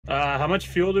How much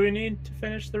fuel do we need to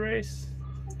finish the race?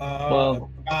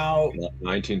 Well, About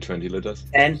 19, 20 liters.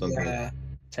 10. Something. yeah.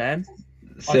 10?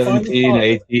 17,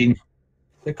 18.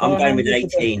 The car I'm going with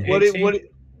handles a bit-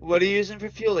 18. What are you using for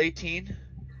fuel? 18?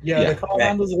 Yeah, Yeah. the car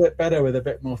handles a bit better with a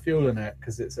bit more fuel in it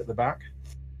because it's at the back.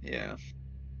 Yeah.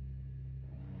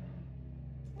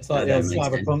 It's like That the old makes slab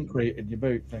of sense. concrete in your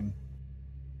boot thing.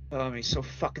 Oh, he's so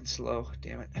fucking slow.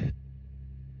 Damn it.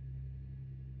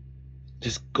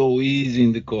 Just go easy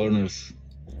in the corners.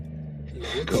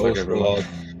 Good Go luck, everyone. slow.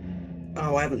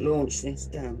 Oh, I haven't launched this.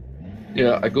 Damn.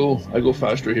 Yeah, I go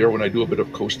faster here when I do a bit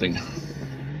of coasting.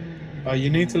 You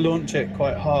need to launch it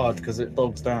quite hard because it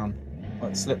bogs down.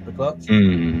 Like slip the clutch.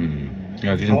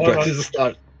 I didn't practice the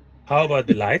start. How about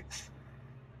the lights?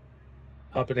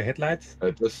 How about the headlights?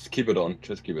 Just keep it on.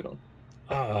 Just keep it on.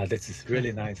 Ah, this is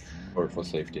really nice. For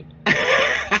safety.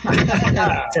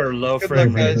 For low Good frame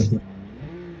luck, rate. guys.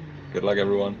 Good luck,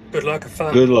 everyone. Good luck, have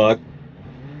fun. Good luck.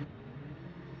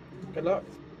 Good luck.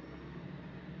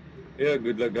 Yeah,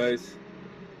 good luck, guys.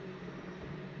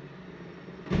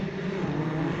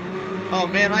 Oh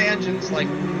man, my engine's like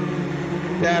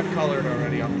bad colored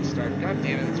already off the start. God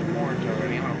damn it, it's orange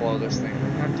already. I'm gonna blow this thing.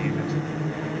 God damn it.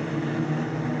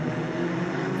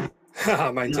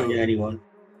 Haha, mine Not too. the only one.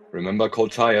 Remember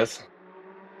cold tires.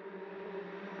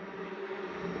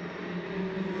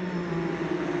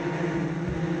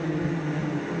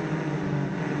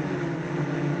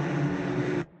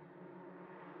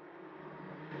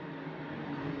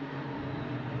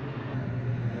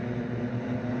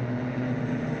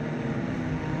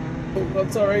 Oh,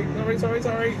 God, sorry.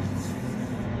 Sorry.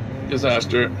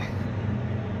 Disaster.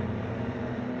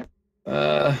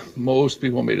 Most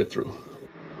people made it through.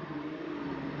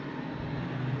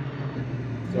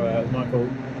 Sorry, that was my fault.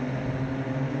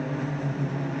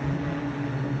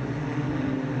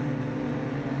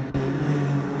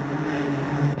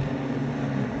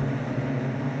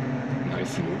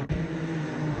 Nice move.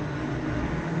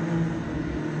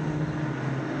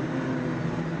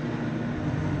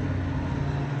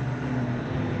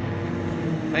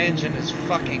 My engine is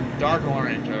fucking dark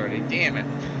orange already. Damn it.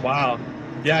 Wow.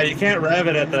 Yeah, you can't rev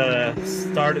it at the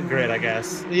start grid, I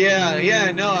guess.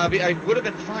 Yeah, no, I would have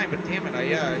been fine, but damn it,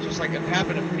 it's just like it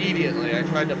happened immediately. I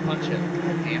tried to punch it.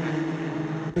 God damn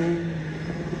it.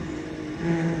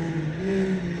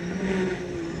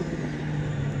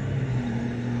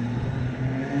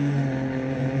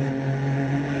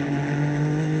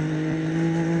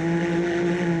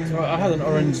 So I had an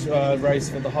orange race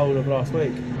for the whole of last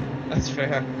week. That's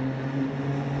fair.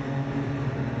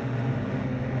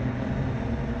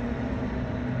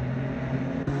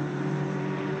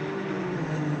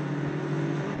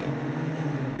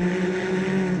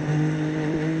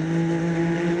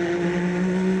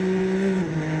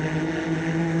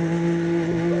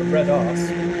 Got a red arse.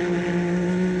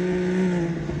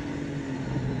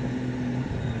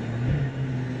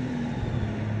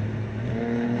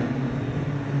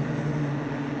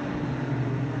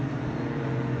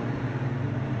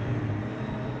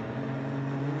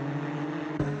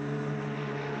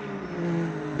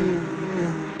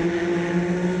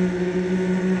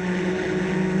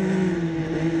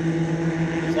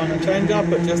 Simon, change up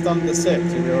at just under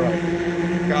 6, you'll be alright.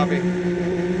 Copy.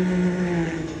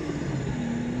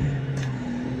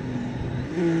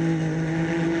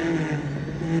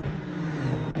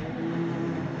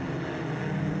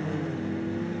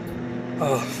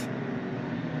 Oh,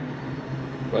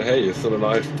 But hey, you're still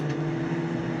alive.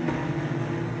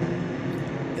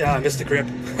 yeah, I missed the grip.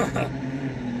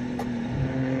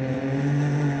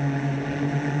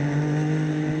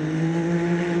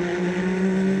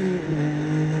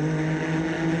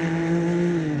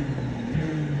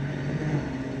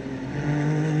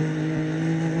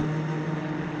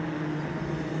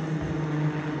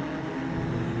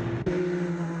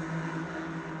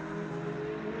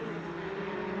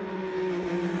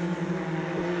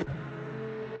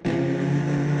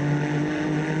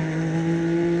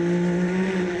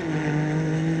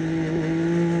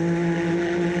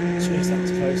 Jeez, that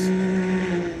was close.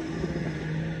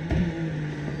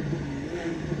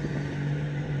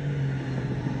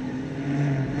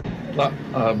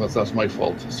 That's my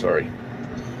fault. Sorry,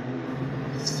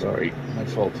 my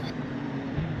fault.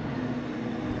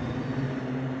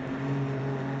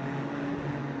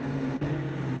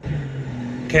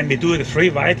 Can we do the free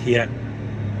ride here?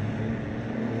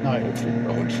 No.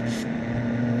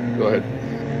 Go ahead.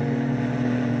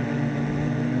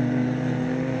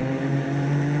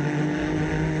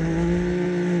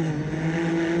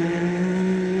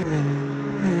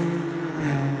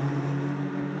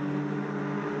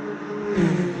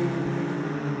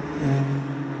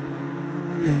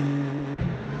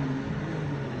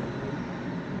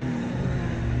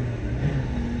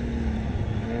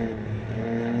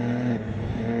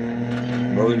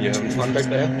 Roland, you having fun back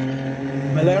there?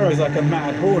 Malero's like a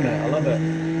mad hornet. I love it.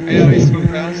 I know he's so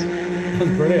fast.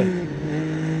 That's brilliant.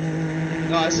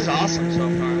 No, this is awesome so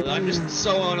far. I'm just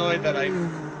so annoyed that I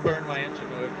burned my engine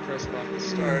mode first off the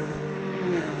start.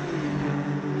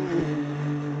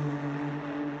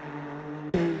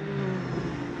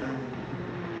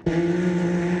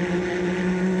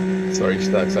 Sorry,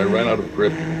 Stacks. I ran out of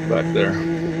grip back there.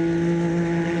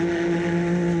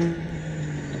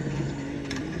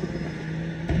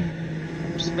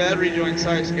 Just bad rejoin.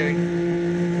 Sorry,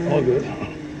 Skitty. All good.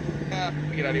 Let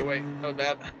me get out of your way. That was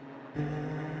bad.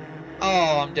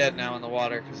 Oh, I'm dead now in the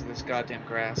water because of this goddamn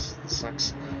grass. This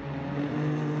sucks.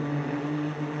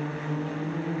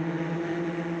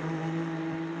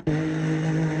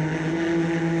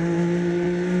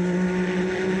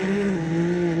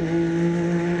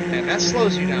 Man, that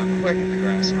slows you down quick in the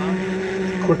grass,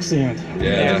 huh? Quicksand.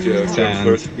 Yeah, if you're Sand.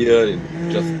 first gear, it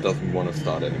just doesn't want to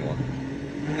start anymore.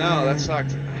 No, that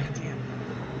sucked. Ah, damn.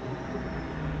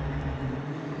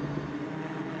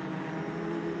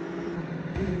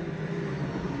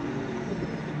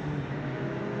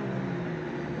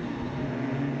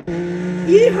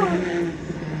 Yeehaw!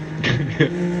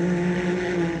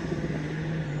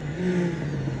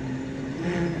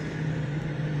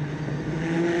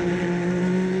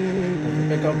 There's a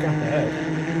big old gap ahead.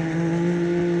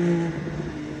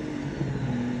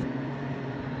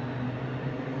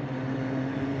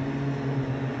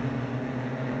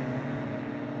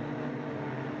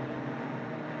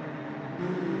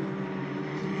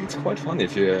 It's quite fun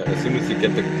if you, as soon as you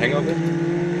get the hang of it.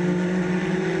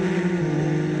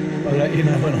 I'll let you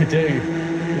know when I do.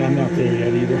 Yeah, I'm not there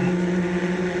yet either.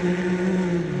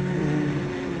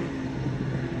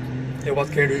 Hey, what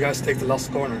gear do you guys take the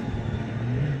last corner?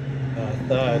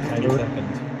 Third, maybe second.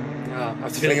 Yeah, I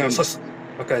have the feeling I'm so.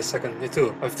 Okay, second. Me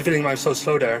too. I have the feeling I'm so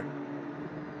slow there.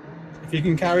 If you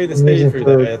can carry the speed through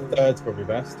there, third's probably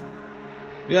best.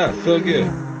 Yeah, third gear.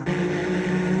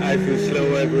 I feel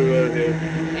slow everywhere, dude.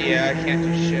 Yeah, I can't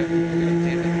do shit. God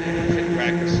damn it. I didn't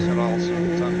practice at all, so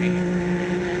it's on me.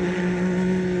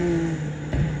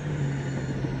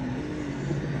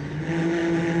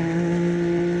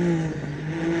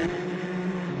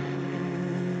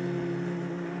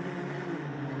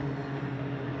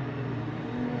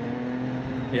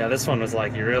 Yeah, this one was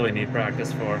like you really need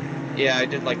practice for. Yeah, I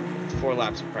did like 4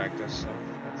 laps of practice, so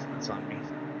that's on me.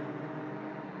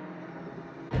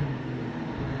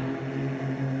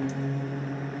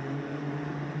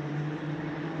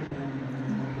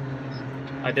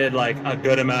 I did like a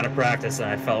good amount of practice and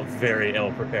I felt very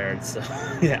ill prepared, so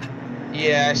yeah.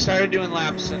 Yeah, I started doing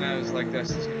laps and I was like, this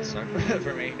is gonna suck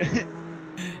for me.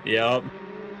 Yep.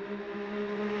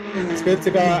 It's good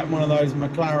to go out in one of those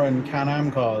McLaren Can-Am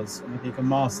cars, and if you can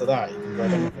master that, you can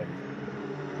drive anything.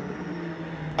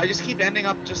 I just keep ending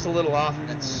up just a little off and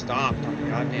then stopped on the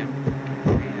goddamn.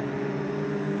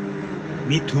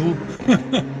 Me too.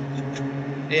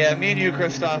 Yeah, me and you,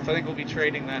 Christoph, I think we'll be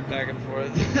trading that back and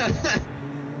forth.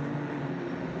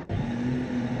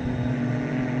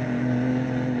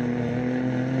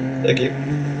 Thank you.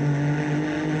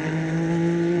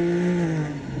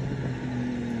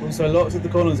 Also, lots of the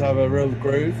corners have a real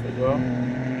groove as well.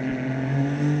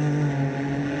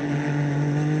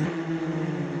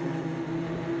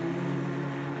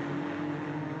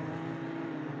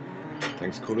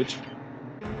 Thanks, Coolidge.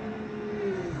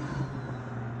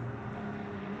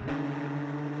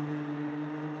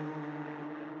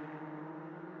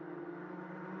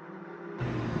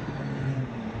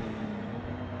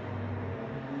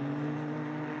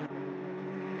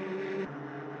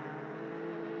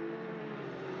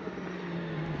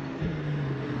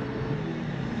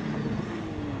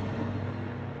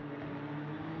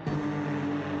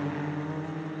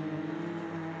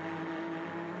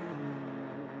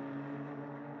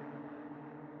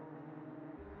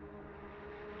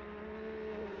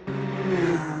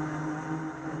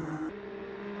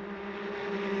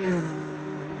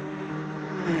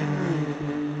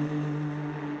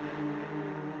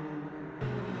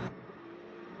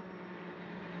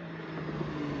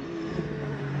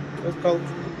 That's cool.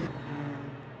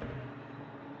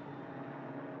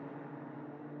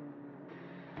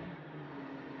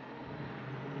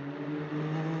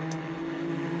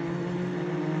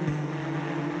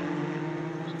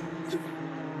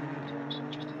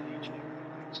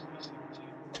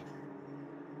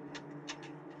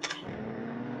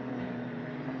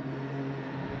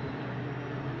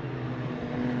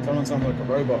 Someone sounds like a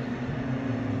robot.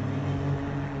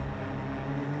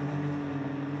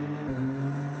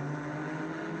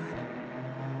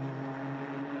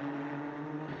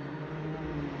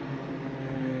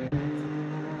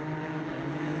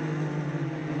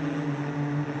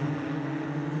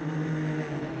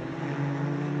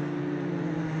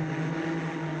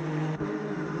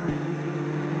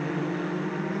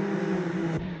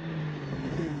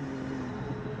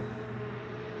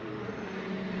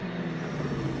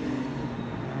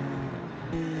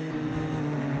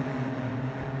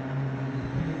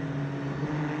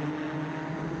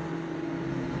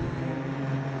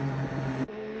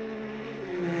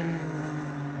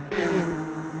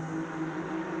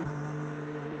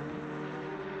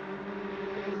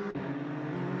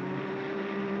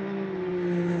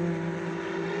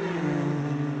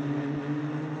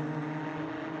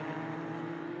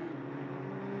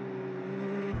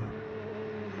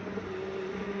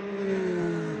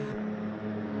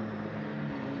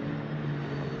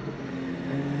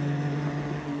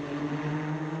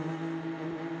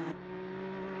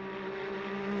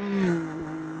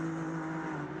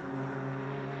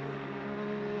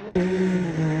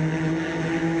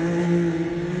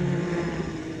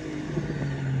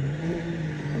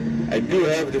 do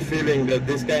have the feeling that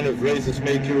this kind of races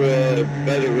make you a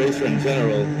better racer in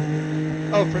general.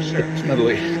 Oh, for sure.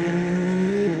 Definitely.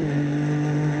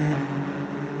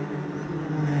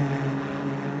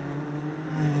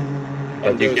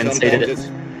 But you can say that it's...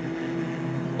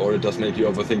 Or it does make you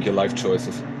overthink your life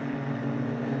choices.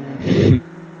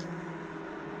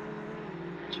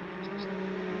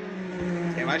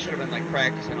 Damn, I should have been like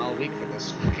practicing all week for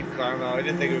this fucking car mode. I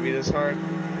didn't think it would be this hard.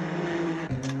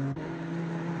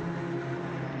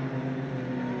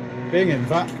 Being in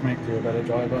VAC makes you a better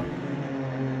driver.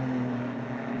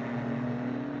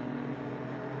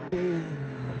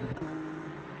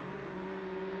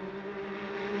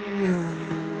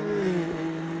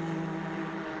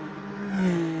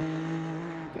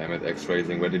 Damn it,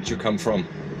 X-Racing, where did you come from?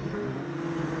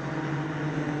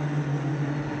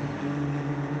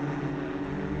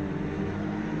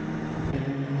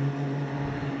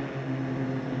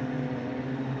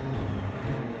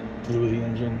 Blew the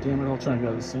engine. Damn it, I'll try and get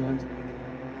out of the sand.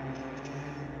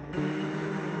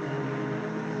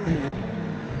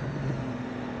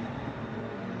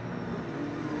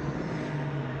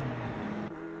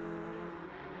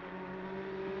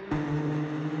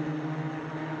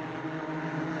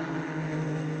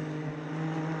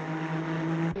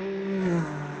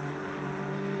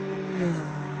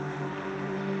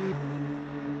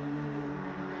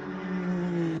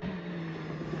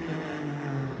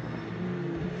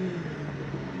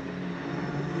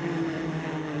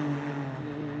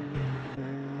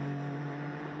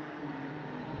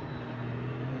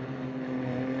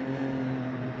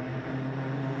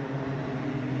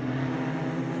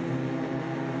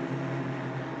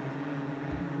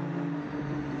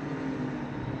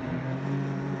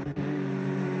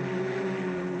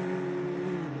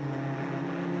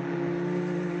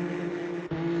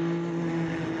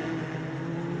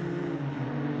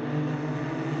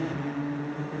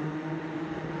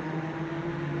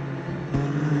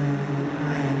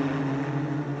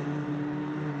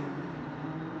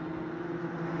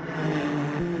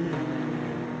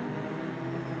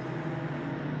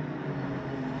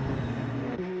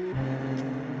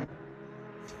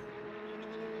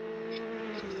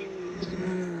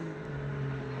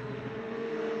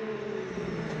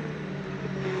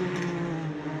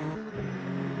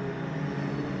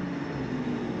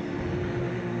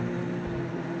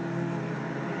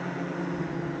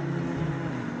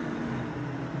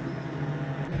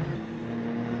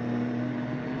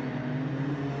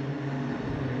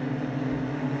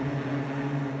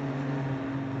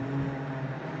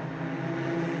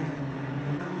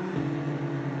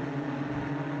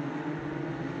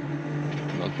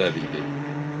 Not that easy.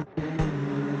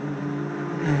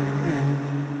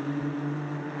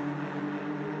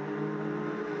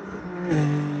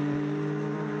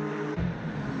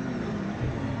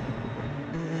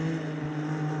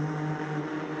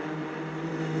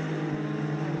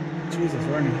 Jesus,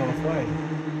 we're only halfway.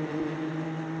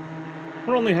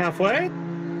 we're only halfway.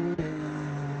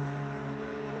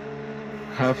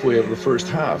 Halfway of the first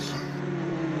half.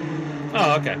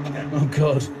 Oh, okay. Oh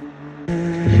God.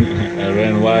 I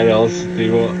ran wide also,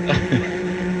 Tivo.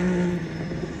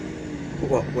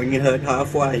 What, when you heard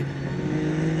halfway?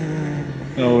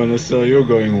 No, when I saw you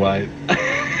going wide.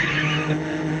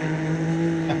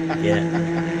 Yeah.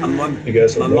 And You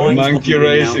guys are my mind's Monkey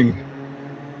wandering now. racing.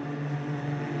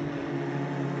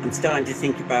 I'm starting to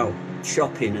think about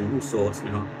shopping and all sorts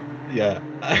now. Yeah.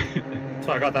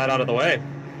 So I got that out of the way.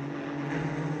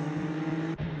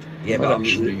 Yeah, Might but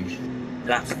actually,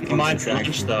 that's Mine's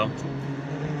concentration. lunch,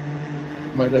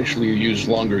 though. might actually use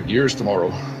longer gears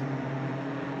tomorrow.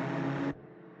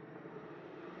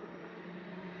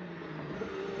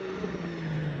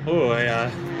 Ooh,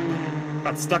 I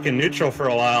got stuck in neutral for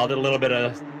a while. Did a little bit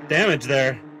of damage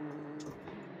there.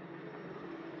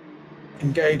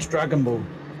 Engage Dragon Ball.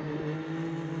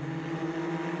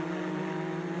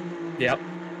 Yep.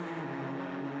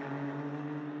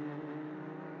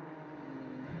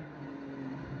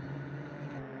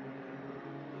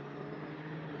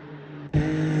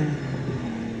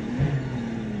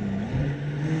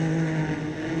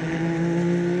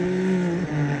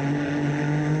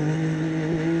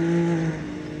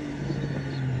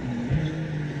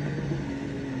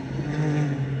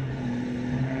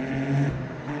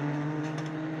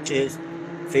 Cheers.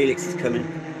 Felix is coming.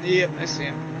 Yep, I see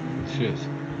him. Cheers.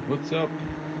 What's up?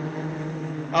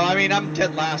 Oh, I mean, I'm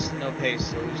dead last, no pace,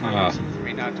 so there's no Ah. reason for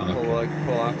me not to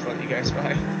pull off to let you guys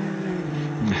by.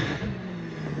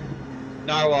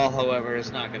 Narwhal, however,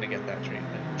 is not going to get that treatment.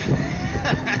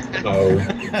 Oh.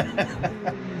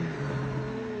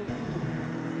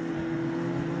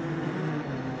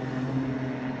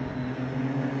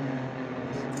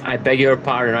 I beg your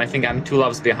pardon. I think I'm 2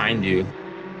 laps behind you.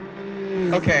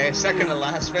 Okay, second to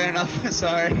last. Fair enough.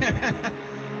 Sorry.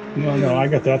 No, I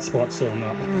got that spot so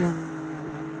no.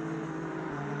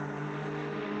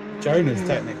 Jonah's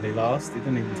technically last. He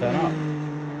didn't even turn up.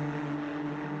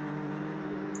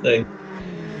 Hey.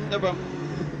 No problem.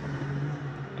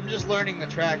 I'm just learning the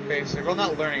track, basically. Well,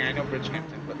 not learning. I know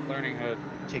Bridgehampton, but learning how to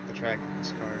take the track in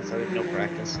this car. So I did no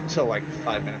practice until like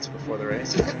 5 minutes before the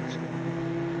race.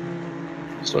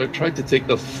 So I tried to take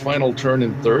the final turn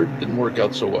in third. Didn't work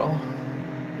out so well.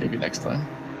 Maybe next time.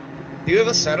 Do you have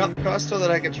a setup, Costo, that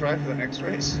I could try for the next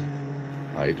race?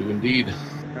 I do indeed.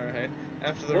 All right.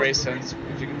 After the race ends,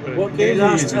 if you can put it. What gear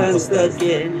Last do turn's you use? third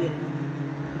gear.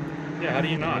 Yeah, how do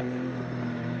you not?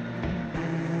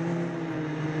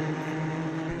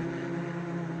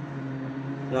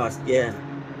 Last, yeah.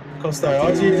 Costo,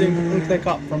 are you using click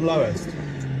up from lowest?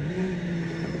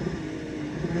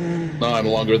 No, I'm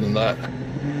longer than that.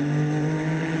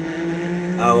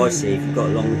 Oh, I see. If you've got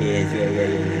long gears, yeah.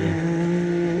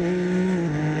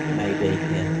 Maybe,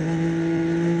 yeah.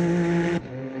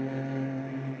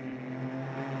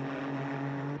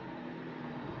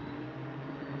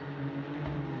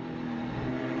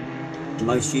 The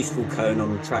most useful cone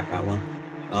on the track, that one.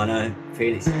 I know.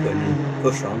 Felix is putting a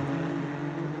push on.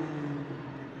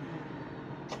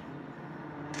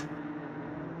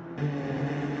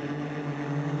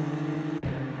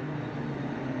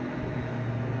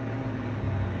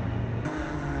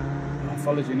 I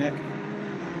followed you, Nick.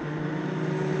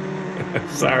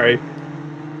 Sorry.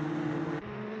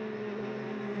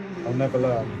 I'll never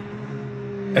learn.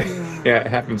 Yeah, it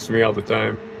happens to me all the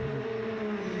time.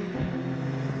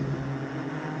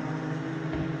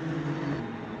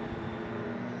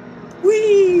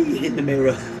 Whee! In the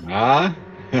mirror. Ah?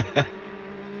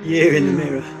 You in the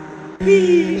mirror.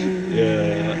 Whee!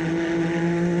 Yeah.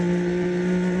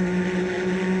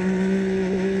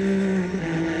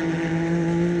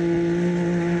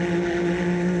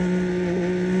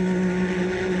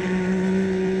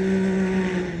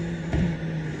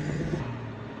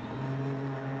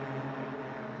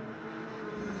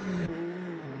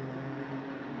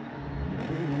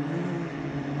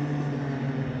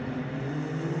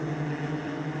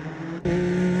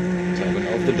 Simon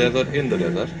of the desert in the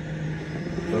desert.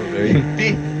 Oh, very.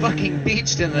 Fucking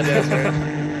beached in the desert.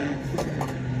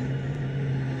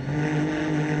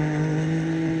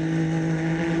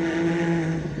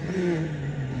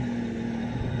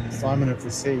 Simon of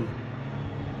the Sea.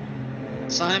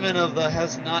 Simon of the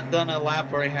has not done a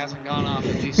lap where he hasn't gone off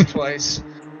at least twice.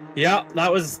 Yeah,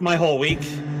 that was my whole week.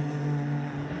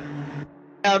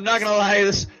 I'm not gonna lie,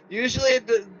 this usually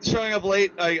showing up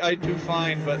late I do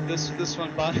fine, but this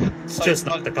one It's just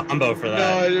not the combo for that.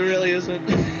 No, it really isn't.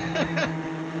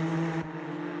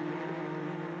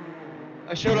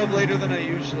 I showed up later than I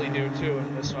usually do too,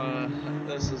 and this one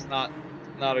this is not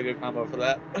a good combo for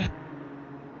that.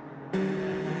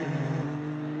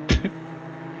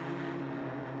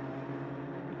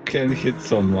 Can hit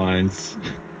some lines.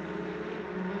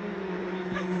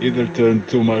 Either turn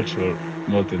too much or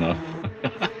not enough.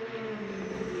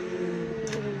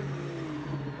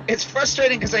 It's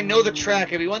frustrating because I know the track.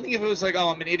 It'd be one thing if it was like, oh,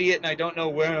 I'm an idiot and I don't know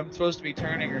where I'm supposed to be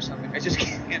turning or something. I just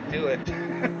can't do it.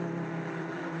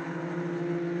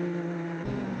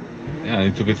 Yeah, I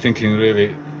need to be thinking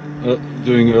really,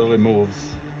 doing early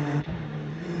moves.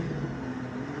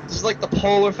 This is like the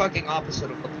polar fucking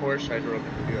opposite of the Porsche I drove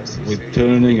in the USCC. With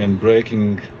turning and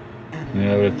braking and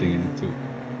everything into.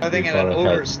 I think an far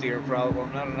ahead. oversteer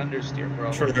problem, not an understeer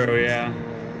problem. True, yeah.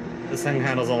 This thing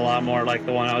handles a lot more like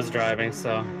the one I was driving,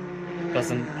 so it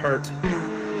doesn't hurt.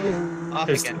 Off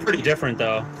It's again. pretty different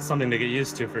though. Something to get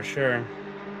used to for sure.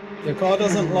 The car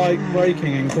doesn't like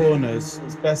braking in corners.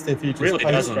 It's best if you just Really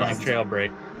post doesn't like drive. trail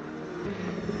brake.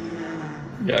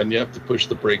 Yeah, and you have to push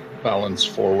the brake balance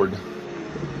forward.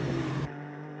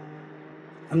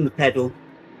 I'm the pedal.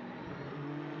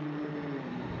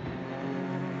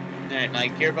 Alright, my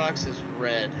gearbox is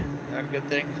red. Is that a good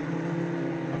thing?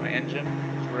 My engine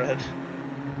is red.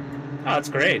 Oh, that's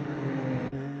great.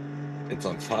 It's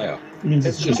on fire. It means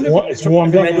it's just kind of- it's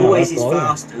warmed up Red now. always That's is all.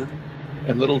 faster.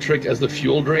 And little trick, as the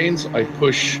fuel drains, I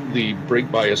push the brake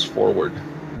bias forward.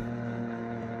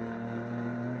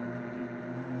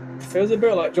 Feels a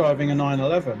bit like driving a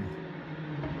 911.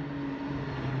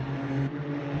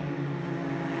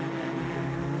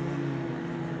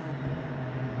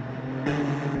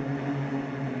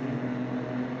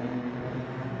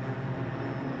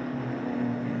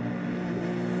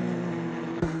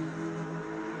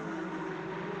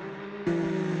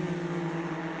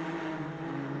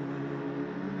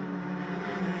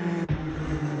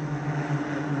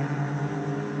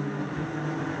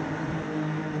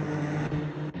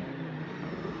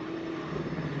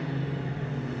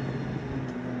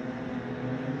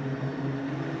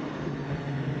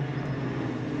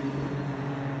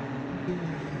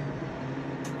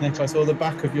 Nick, I saw the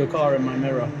back of your car in my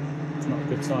mirror. It's not a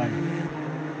good sign.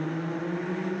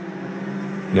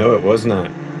 No, it was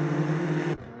not.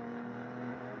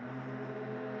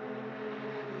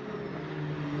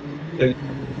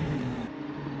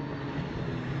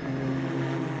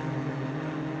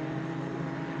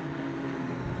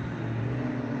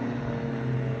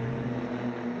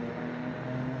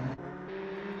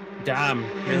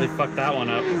 Damn, really fucked that one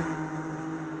up.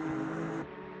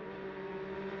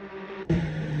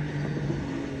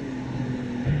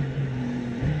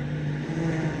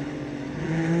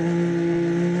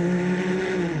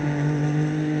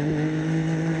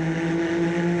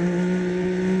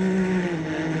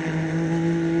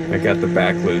 I got the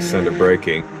back loose under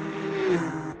braking.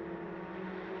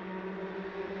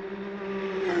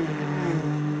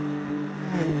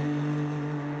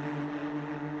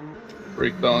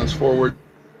 Brake balance forward.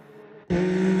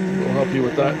 We'll help you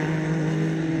with that.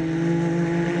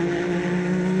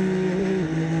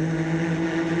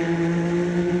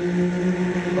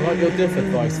 I like your diff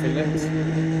advice, Felix.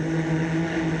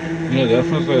 Yeah,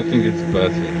 definitely. I think it's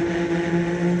better.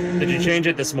 Did you change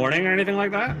it this morning or anything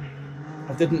like that?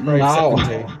 I didn't race No.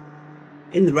 second tee.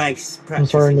 In the race, I'm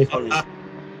practice. sorry, Nick.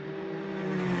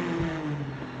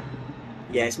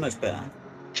 Yeah, it's much better.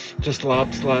 Just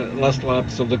last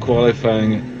laps of the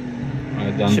qualifying.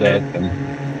 I done Shit. that. And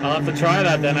I'll have to try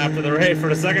that then after the race for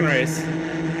the second race.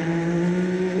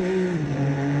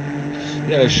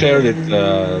 yeah, I shared it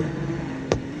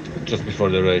just before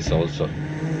the race also.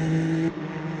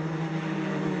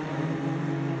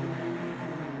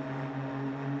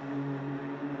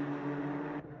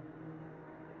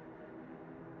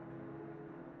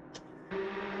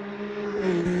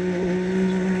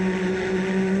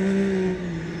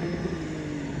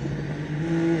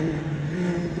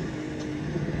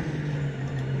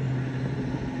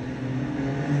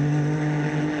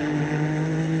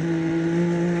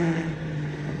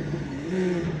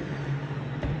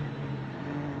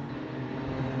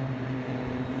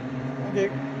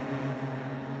 Okay.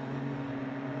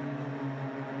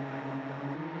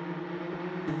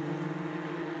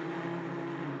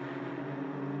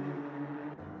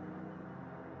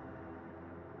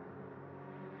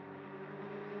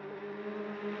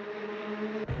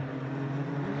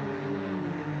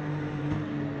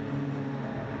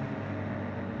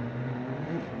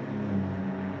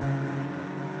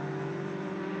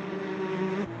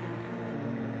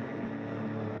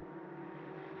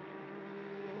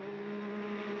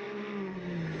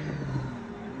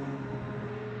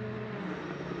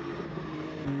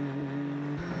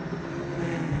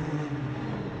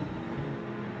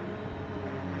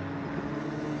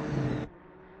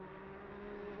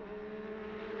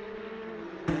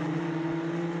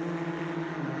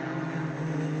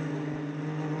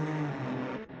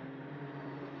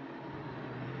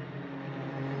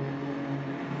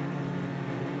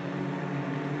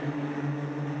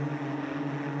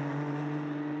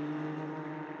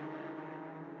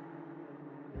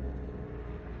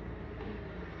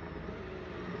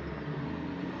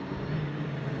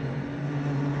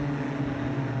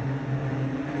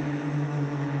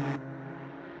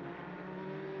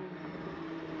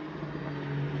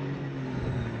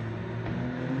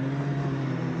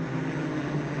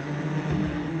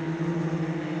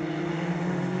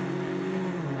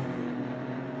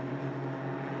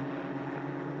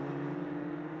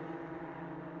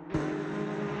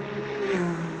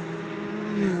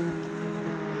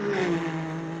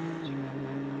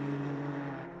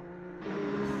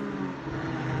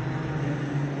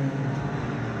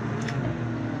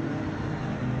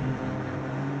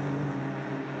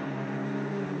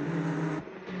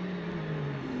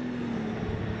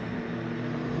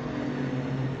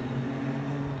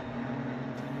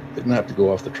 Didn't have to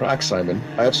go off the track, Simon.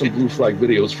 I have some blue flag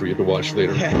videos for you to watch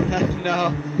later.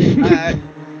 No,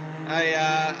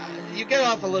 you get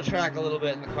off a little track a little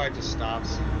bit and the car just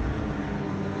stops.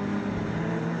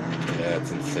 Yeah,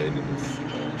 it's insane.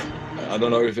 I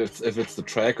don't know if it's the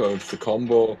track or it's the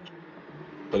combo,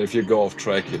 but if you go off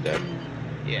track, you're dead.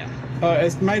 Yeah.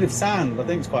 It's made of sand. I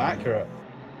think it's quite accurate.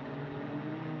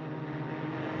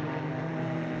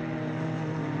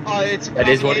 Oh, it's a That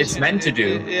is what it's combination. meant to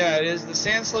do. Yeah, it is. The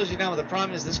sand slows you down, but the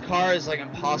problem is this car is like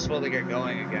impossible to get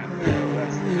going again. So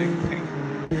that's the big thing.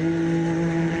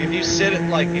 If you sit it,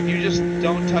 like, if you just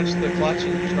don't touch the clutch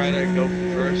and you try to go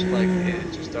first, like,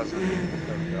 it just doesn't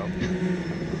go.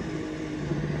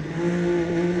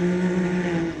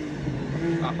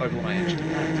 I blew my engine.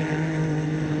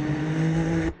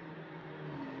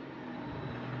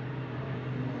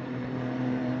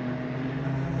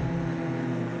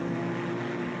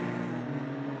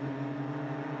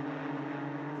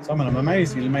 So Simon, I'm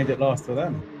amazed you made it last to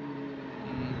them.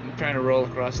 I'm trying to roll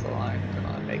across the line. Come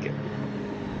on, make it.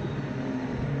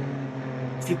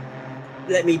 If you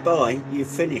let me by, you've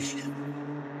finished.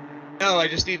 No, I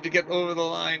just need to get over the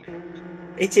line.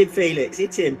 Hit him, Felix.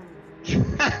 Hit him.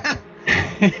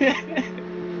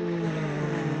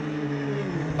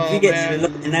 Oh, If you get man. to the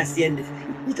line, and that's the end of it.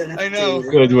 You don't have I to know. do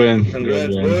it. Good win. Congrats,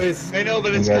 Good win. boys. I know,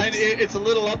 but it's Congrats. it's a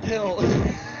little uphill.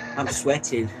 I'm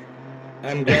sweating.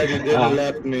 I'm glad you didn't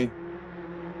lap me.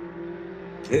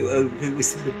 Who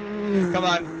was? Come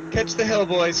on, catch the hill,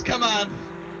 boys. Come on.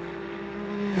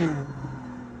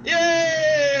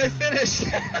 Yay! I finished.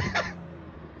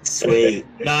 Sweet.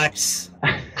 Nice.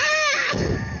 I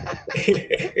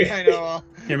know.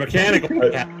 Your mechanical,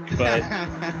 but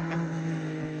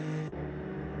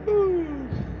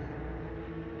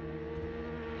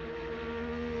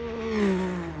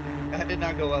That did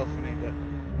not go well for me, but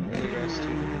the rest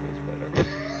was better.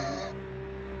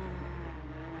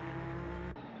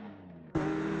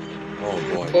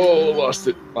 Oh boy. Oh, lost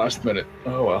it last minute.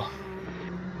 Oh well.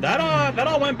 that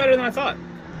all went better than I thought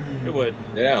it would.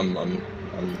 Yeah, I'm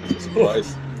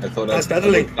surprised. I thought Nice I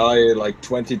battling. would die like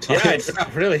 20 times, Yeah,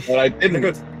 really. but I didn't.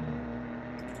 Good.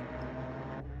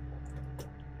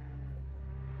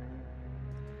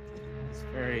 It's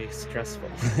very stressful.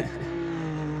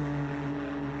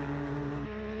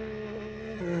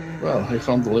 Well, I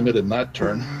found the limit in that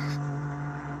turn.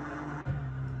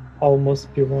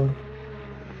 Almost P1.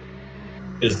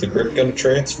 Is the grip going to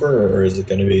transfer, or is it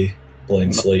going to be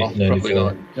blank slate No, probably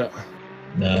 94? not. Yeah.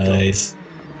 Nice.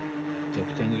 Top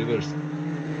 10 reverse.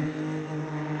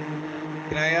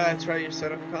 Can I try your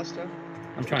setup, Costa?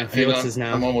 I'm trying Hang on, Felix's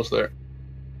now. I'm almost there.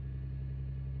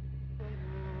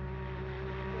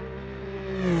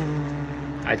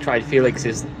 I tried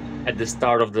Felix's at the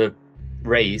start of the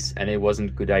race, and it wasn't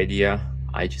a good idea.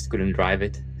 I just couldn't drive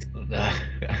it.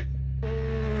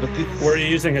 But it's, Were you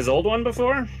using his old one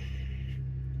before?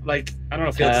 Like, I don't know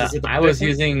if Felix is it the I was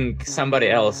different- using somebody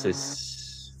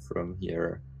else's from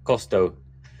here, Costo,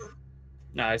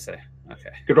 No, I say. Okay.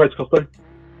 Good right, Costa.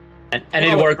 and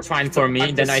it Well, worked fine for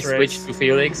me. Then I practice switched race. to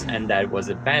Felix, and that was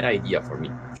a bad idea for me.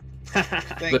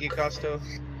 Thank you, Costo.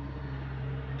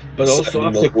 but also Second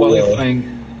after of all,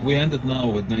 qualifying, we ended now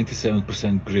with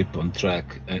 97% grip on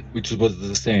track, which was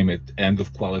the same at end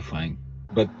of qualifying.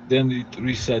 But then it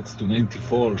resets to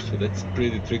 94, so that's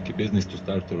pretty tricky business to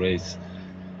start a race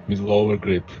with lower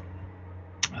grip.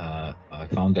 I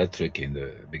found that tricky in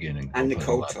the beginning. And the of a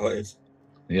cold lap. tires.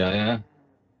 Yeah.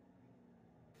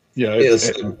 Yeah, Yes.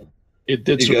 it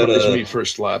did You surprise gotta- me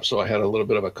first lap, so I had a little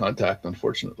bit of a contact,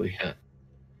 unfortunately.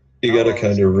 You got to Oh,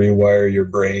 kind of rewire your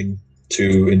brain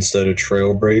to, instead of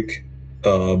trail brake,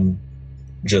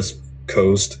 just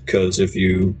coast, because if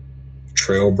you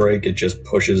trail brake, it just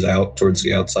pushes out towards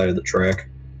the outside of the track.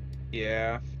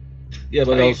 Yeah. Yeah,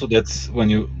 but I- also that's when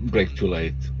you brake too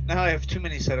late. Now I have too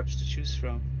many setups to choose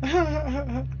from.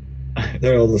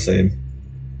 They're all the same.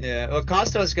 Yeah. Well,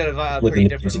 Costa's got a Like pretty the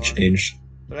different names have one, changed.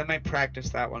 but I might practice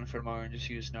that one for tomorrow and just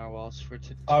use narwhals for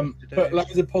today. Put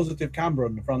loads of positive camber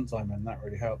on the front, Simon. That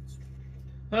really helps.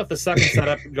 Well, if the second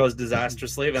setup goes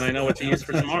disastrously, then I know what to use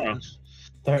for tomorrow.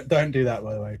 Don't do that,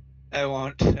 by the way. I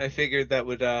won't. I figured that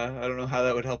would. I don't know how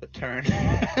that would help it turn.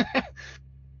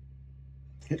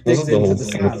 It digs Wasn't the into whole the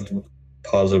thing sand. with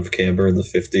positive camber in the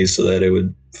 50s so that it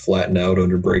would flatten out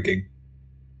under braking?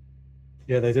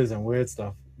 Yeah, they did some weird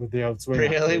stuff with the old swing.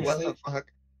 Really? axles. What the fuck?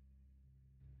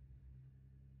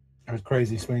 It was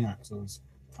crazy swing axles.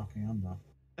 Fucking under. All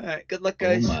right. Good luck,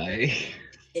 guys. Oh my.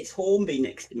 It's Hornby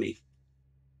next to me.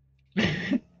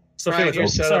 So Ryan, Felix, your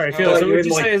setup sorry, now. Felix, Oh, what you're would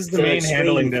in you my say is the third main screen,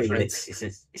 handling Felix.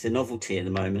 difference? It's a novelty at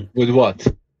the moment. With what?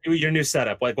 Your new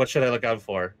setup. Like, what should I look out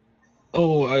for?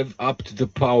 Oh, I've upped the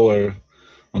power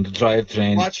on the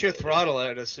drivetrain. Watch your throttle,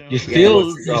 I'd assume. You still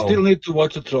watch the you throttle. still need to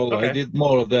watch the throttle. I Okay. did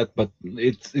more of that, but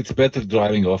it's better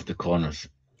driving off the corners.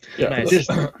 Yeah, Nice.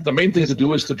 the main thing to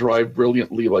do is to drive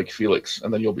brilliantly like Felix,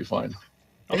 and then you'll be fine.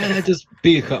 Yeah, just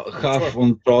be half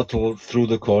on throttle through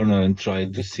the corner and try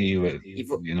to see where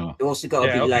you know. You also got to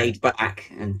Yeah, be okay. laid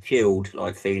back and chilled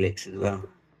like Felix as well.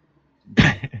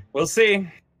 We'll see.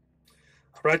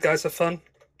 All right, guys, have fun.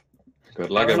 Good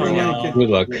luck, Have fun, everyone. y'all. Good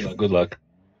luck. Good luck.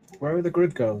 Where are the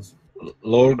grid goals?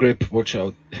 Lower grip. Watch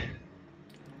out.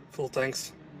 Full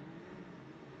tanks.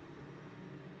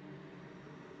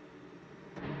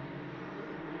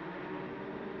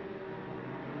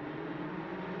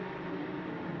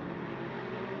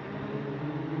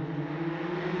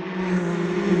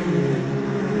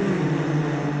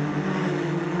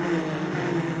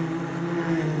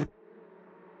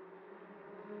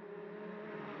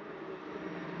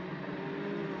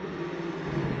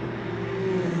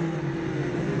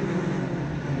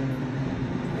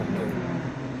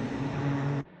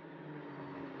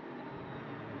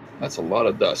 That's a lot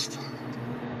of dust.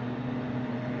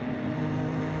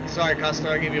 Sorry, Costa,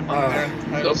 I gave you a bump there.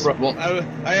 No problem.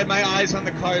 I had my eyes on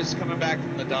the cars coming back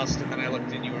from the dust, and then I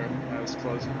looked and I was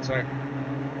closing. Sorry.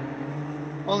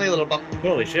 Only a little bump.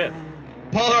 Holy shit.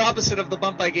 Polar opposite of the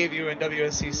bump I gave you in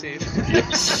WSCC.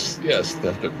 Yes,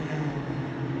 definitely.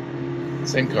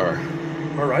 Same car.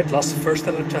 All right, lost the first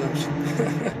ever challenge.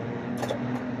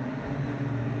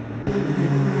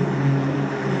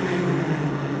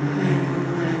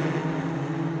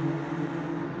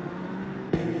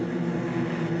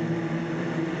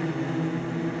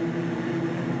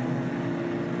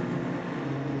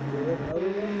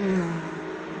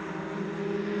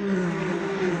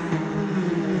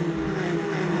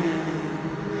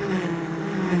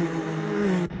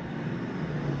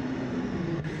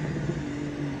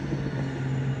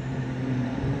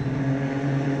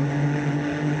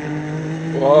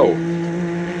 Whoa.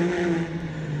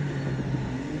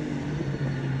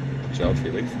 Watch out,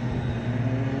 Felix.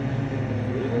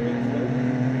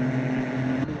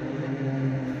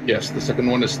 Yes, the second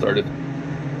one has started.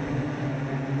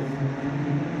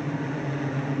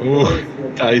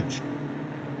 Oh, tight.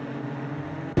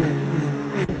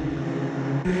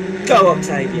 Go,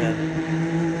 Octavia.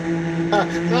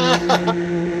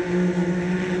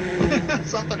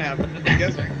 Something happened, I'm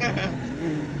guessing.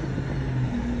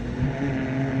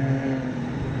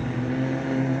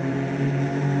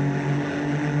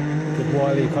 Did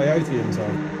Wiley Coyote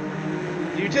himself?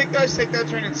 Do you guys take that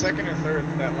turn in second or third,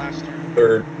 that last turn?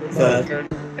 Third. Third.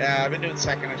 Yeah, I've been doing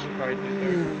second, I should probably do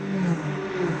third.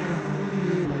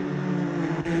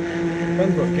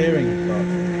 Depends what gearing you've got.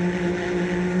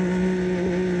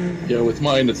 Yeah, with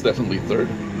mine, it's definitely third.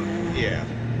 Yeah.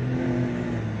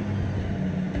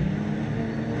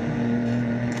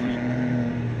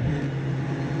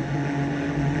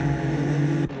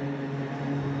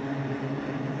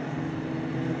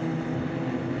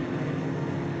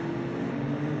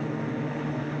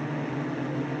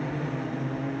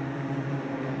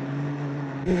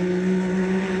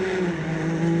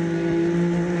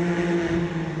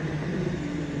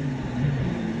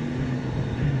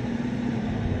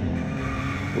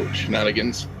 Oh,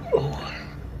 shenanigans. Oh.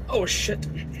 Oh shit.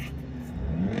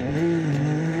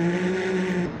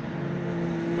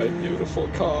 My beautiful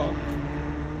car.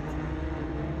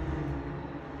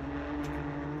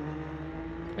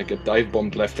 I get dive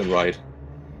bombed left and right.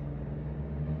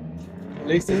 At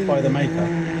least it's by the maker.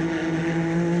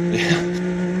 Yeah.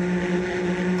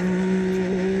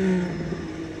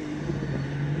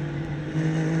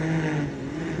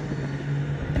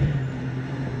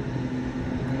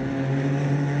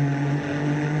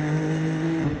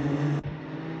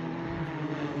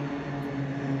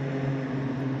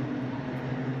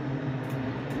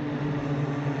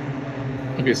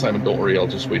 Okay, Simon, don't worry. I'll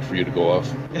just wait for you to go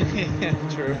off. Yeah,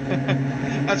 true.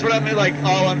 That's what I'm like.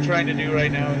 All I'm trying to do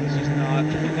right now is just not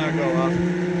go off.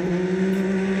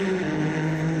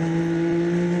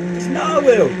 It's not a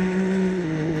wheel.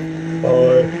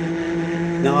 Oh.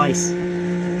 Nice.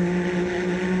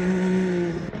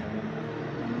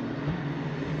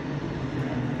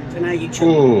 So now you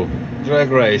Ooh, drag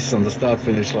race on the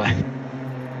start-finish line.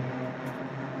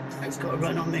 It's got a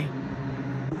run on me.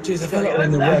 Jeez, I feel like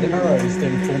when the red arrow is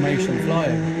doing formation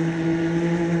flying.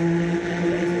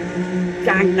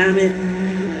 Gang damn it.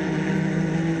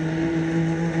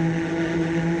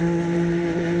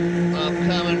 I'm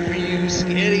coming for you,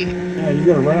 Skitty. Yeah, you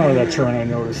got to run out of that turn, I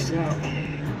noticed. Yeah.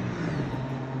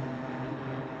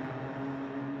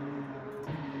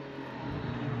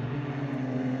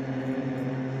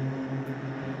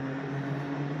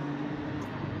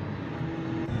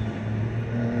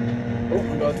 Oh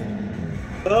my god.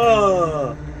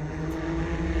 Oh.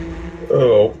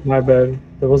 Oh. My bad.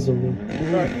 That wasn't me.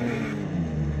 Right.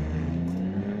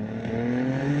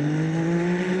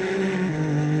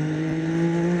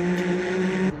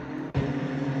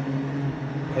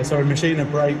 Sorry, Machina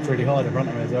braked really hard in front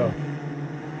of me as well.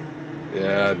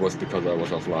 Yeah, it was because I was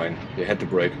offline. They had to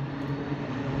brake.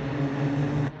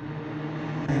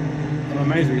 I'm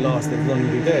amazed we lasted as long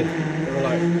as we did. They were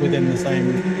like within the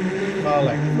same car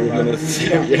length. for about- Minutes.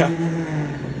 Yeah.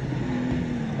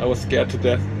 I was scared to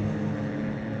death.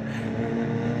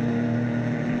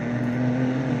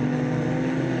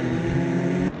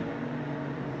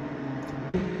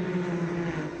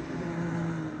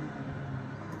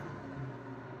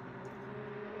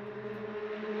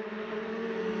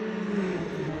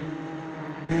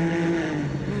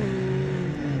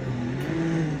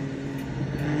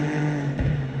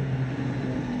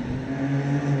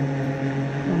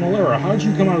 Malera, how'd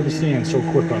you come out of the stand so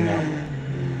quick on that?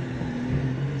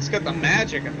 It's got got the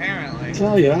magic, apparently. I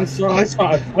tell you, I saw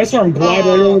him glide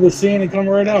right over the scene and come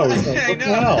right out. It's like, what the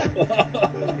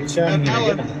hell? He's showing you That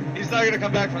again. one, he's not gonna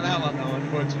come back from that one though,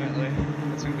 unfortunately.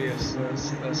 That's gonna be a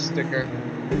sticker.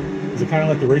 Is it kind of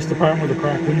like the race department with a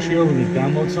cracked windshield when you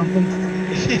download something?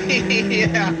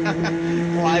 Yeah.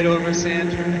 Glide over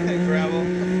sand and gravel.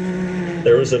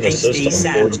 There was an assist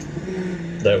on board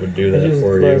that would do that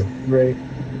for you. Right.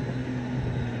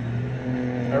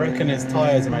 I reckon his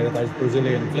tyres are made of those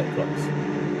Brazilian flip-flops.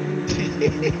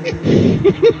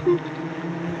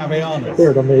 Havaianas.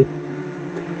 Fair to me.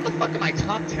 What the fuck am I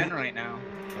top 10 right now?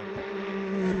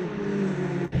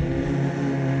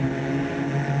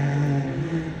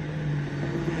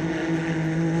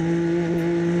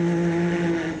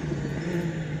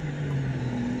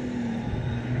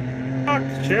 Fuck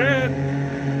shit.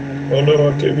 Oh no,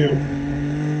 Octavio.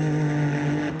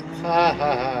 Ha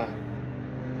ha ha.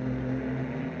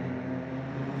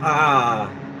 Ah.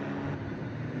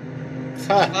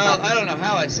 Well, I don't know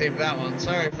how I saved that one.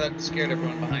 Sorry if that scared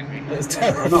everyone behind me. It's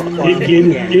terrible. He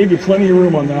gave you plenty of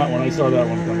room on that one. I saw that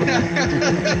one coming.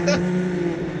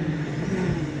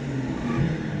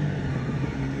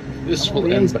 This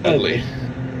will end badly.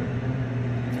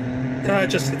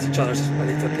 Just hit each other's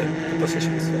the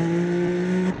positions.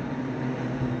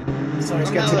 So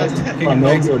let's get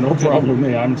to No problem with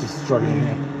me. I'm just struggling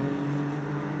here.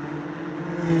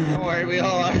 Don't worry, we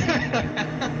all are.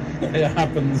 It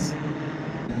happens.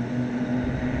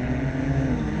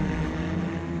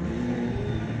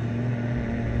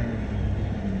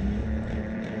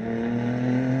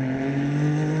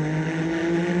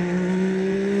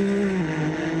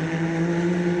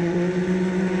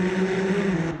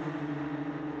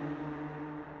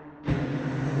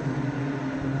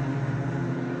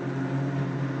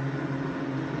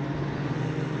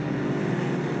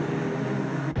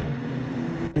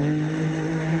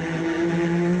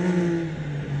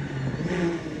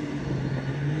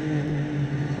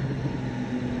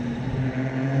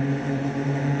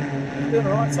 Doing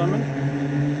all right, Simon.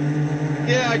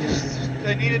 Yeah,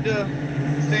 I needed to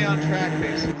stay on track,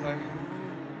 basically.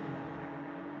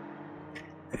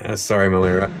 Sorry,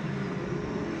 Malera.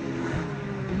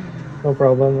 No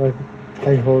problem.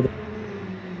 I hold it.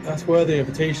 That's worthy of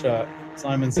a t-shirt.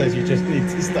 Simon says you just need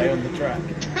to stay on the track.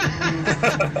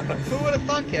 Who would have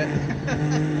thunk it?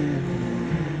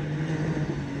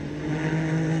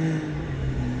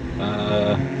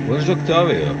 Where's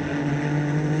Octavio?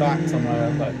 Back somewhere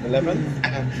like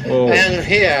 11th. Oh, And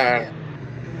here.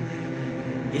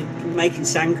 You're making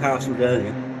sandcastles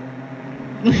earlier.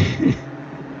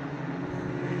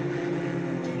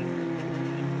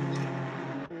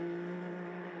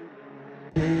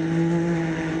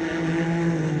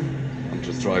 I'm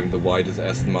just driving the widest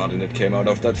Aston Martin that came out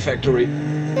of that factory.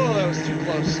 Oh, that was too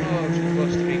close. Oh, too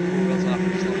close to being cool. Wheels off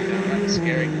and slowing down. That was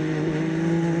scary.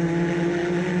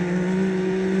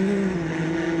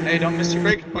 Hey, don't miss your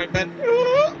braking point, Ben.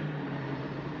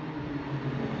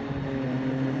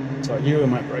 Sorry, you were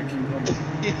my braking point.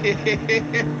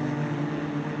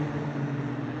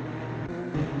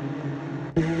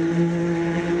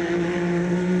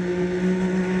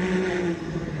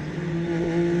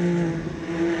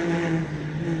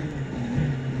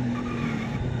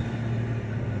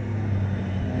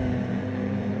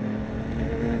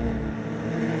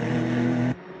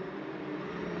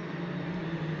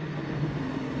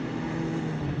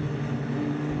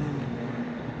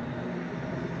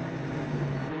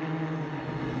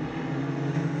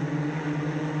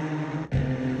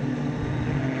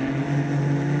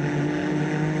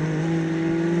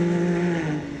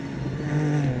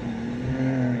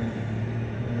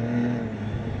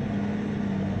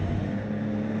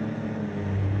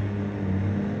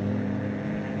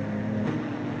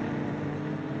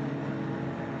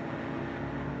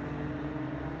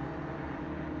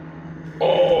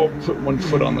 Oh, put one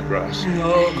foot on the grass.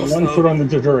 No, go One slow. foot on the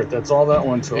dirt. That's all that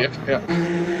one took. Yeah.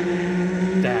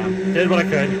 Damn. Did what I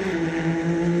could.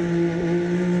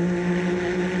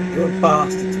 You're a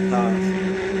bastard to pass.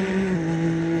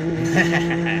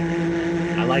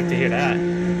 I like to hear that.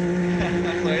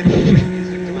 That's like the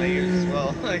music to my ears as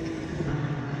well. Like,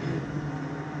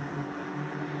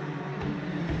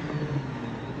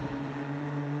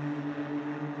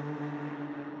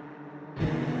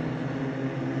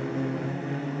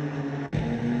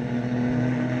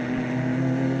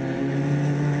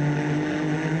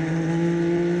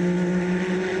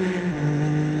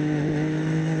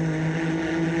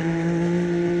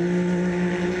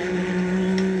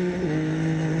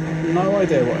 No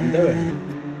idea what I'm doing.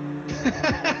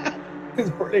 It's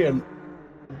brilliant.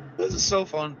 this is so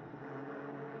fun.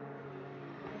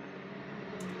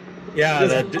 Yeah,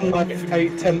 Just that like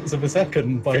 8/10 of a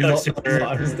second by not doing what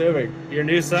I was doing. Your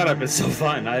new setup is so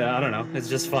fun. I don't know. It's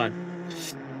just fun.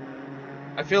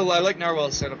 I like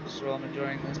Narwhal's setup as well. I'm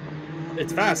enjoying this.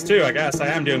 It's fast too, I guess. I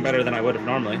am doing better than I would have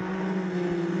normally.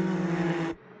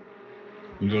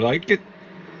 You like it?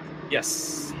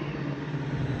 Yes.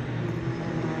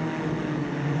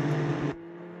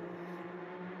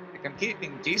 Like I'm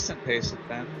keeping decent pace with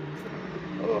them.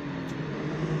 Oh.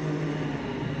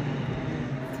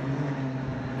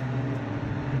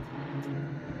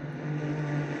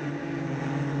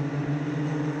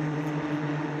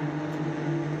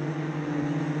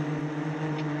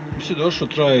 You should also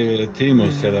try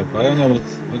Timo's setup. I don't know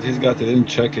what he's got. I didn't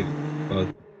check it, but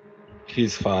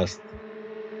he's fast.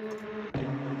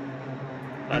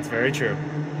 That's very true.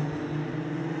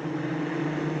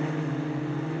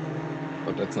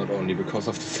 But that's not only because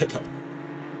of the setup.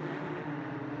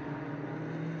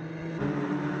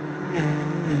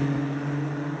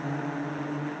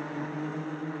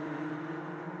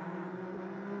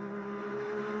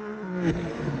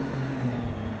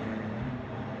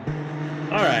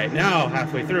 Alright, now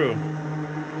halfway through.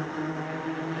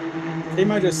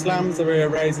 Timo just slams the rear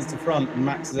razors to front and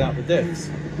maxes out the diffs.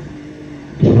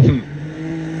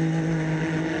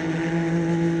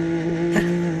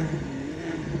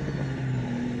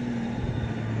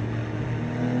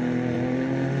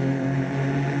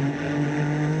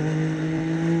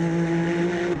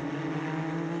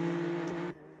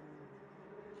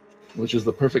 Which is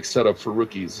the perfect setup for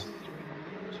rookies.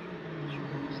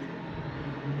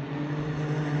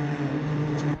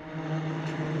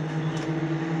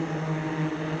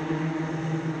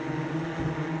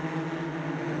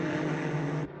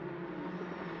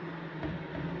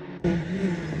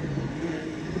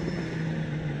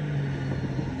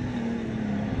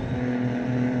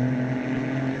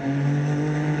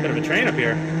 Bit of a train up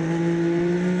here.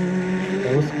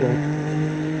 That was cool.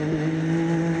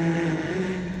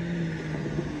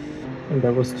 And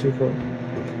that was too cool.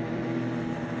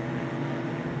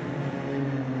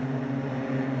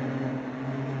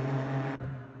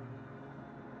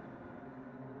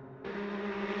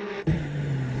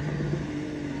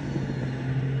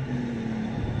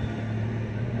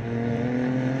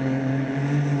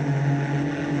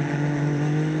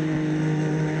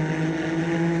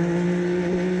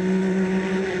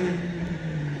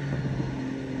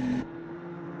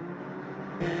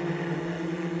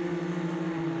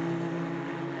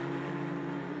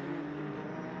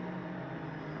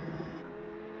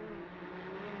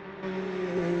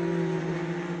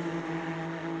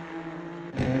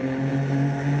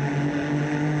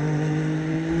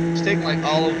 It's taking like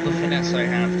all of the finesse I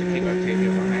have to keep Octavia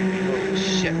behind me. Holy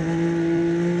shit.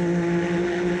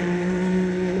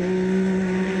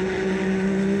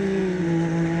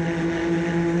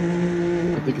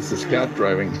 I think it's the scat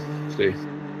driving, Steve.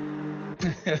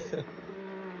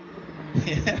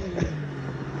 Yeah.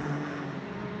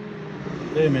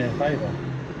 Do me a favour.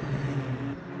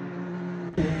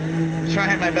 I'm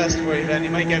trying my best for you, Ben. You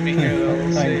might get me here though.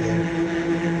 We'll Thank see. you.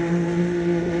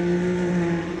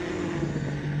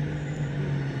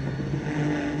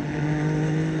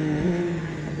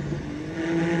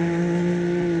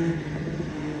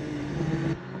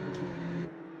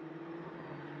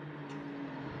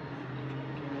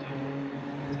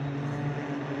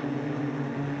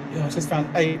 Yeah, I just found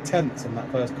 8/10 in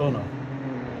that first corner.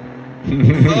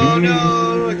 Oh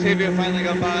no! Octavia finally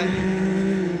got by.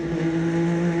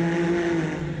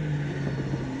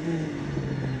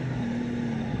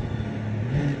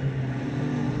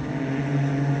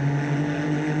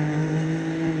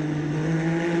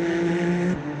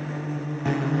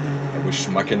 I wish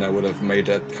Makina would have made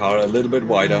that car a little bit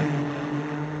wider.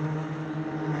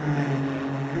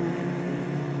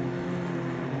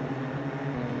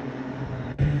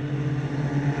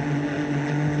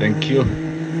 Thank you.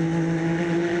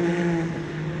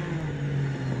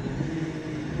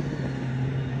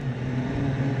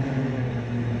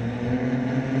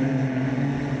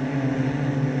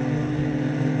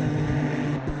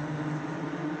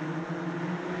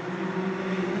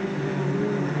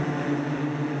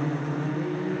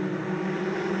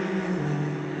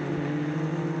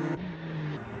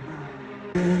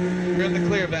 You're in the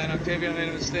clear, Ben. Octavia made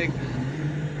a mistake.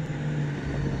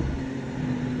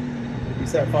 He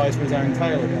set fires for his own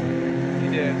tail again. He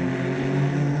did.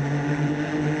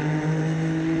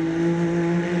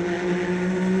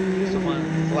 Someone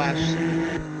flashed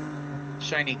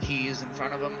shiny keys in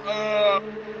front of him. Oh!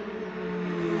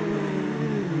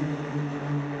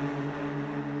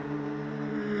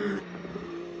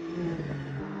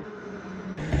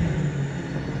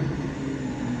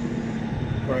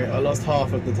 Great, I lost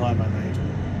half of the time I made.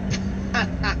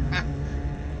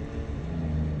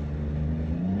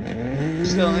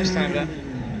 still. Nice time, Ben.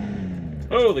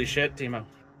 Holy shit, Timo.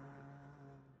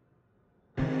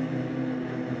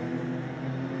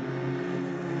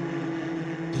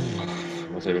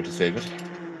 Was able to save it.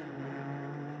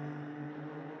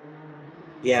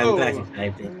 Yeah, I'm glad you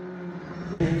saved it.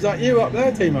 Was that you up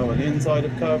there, Timo, on the inside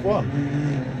of curve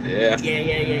 1? Yeah. Yeah.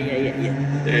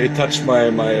 It touched my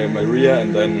rear,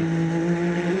 and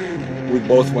then we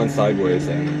both went sideways,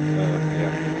 and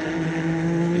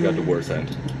yeah, he got the worst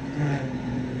end.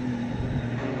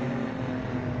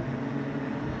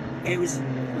 It was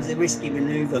a risky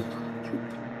manoeuvre.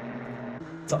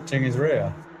 Touching his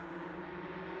rear.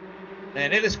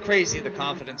 Man, it is crazy the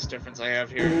confidence difference I have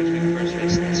here between the first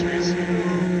race and this race.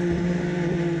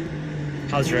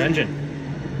 How's your engine?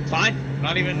 Fine.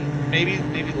 Not even maybe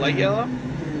light yellow.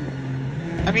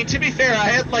 I mean, to be fair,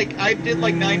 I did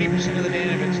like 90% of the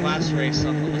damage last race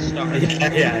on the start.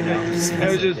 Yeah, I know. I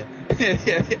was just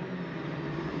yeah.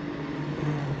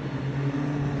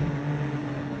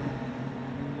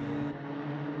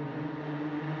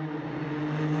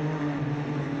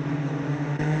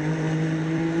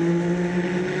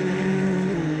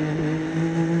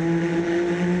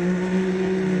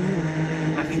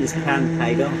 This can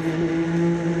paid off.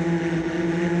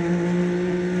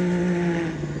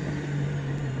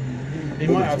 You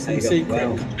might have some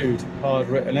secret code hard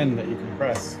written in that you can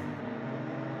press.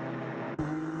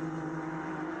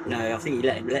 No, I think he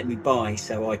let me buy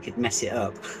so I could mess it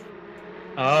up.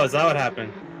 Oh, is that what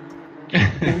happened?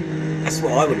 That's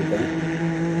what I would have done.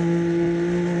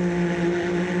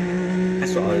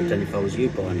 That's what I would have done if I was you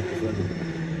buying it as well.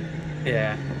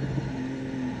 Yeah.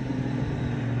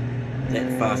 Let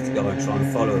the faster guy try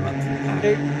and follow him up to the pack.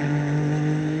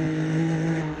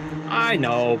 I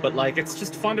know, but like, it's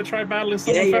just fun to try battling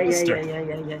someone faster.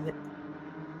 Yeah.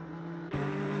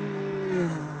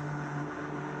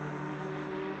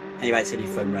 Anyway, it's only a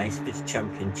fun race. If it's a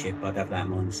championship, I'd have that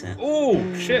mindset. Oh,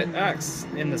 shit, Axe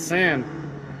in the sand.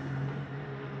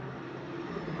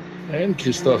 And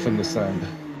Christoph in the sand.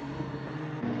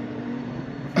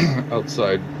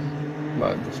 Outside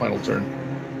the final turn.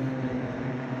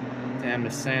 Damn,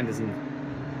 the sand isn't...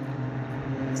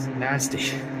 It's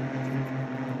nasty.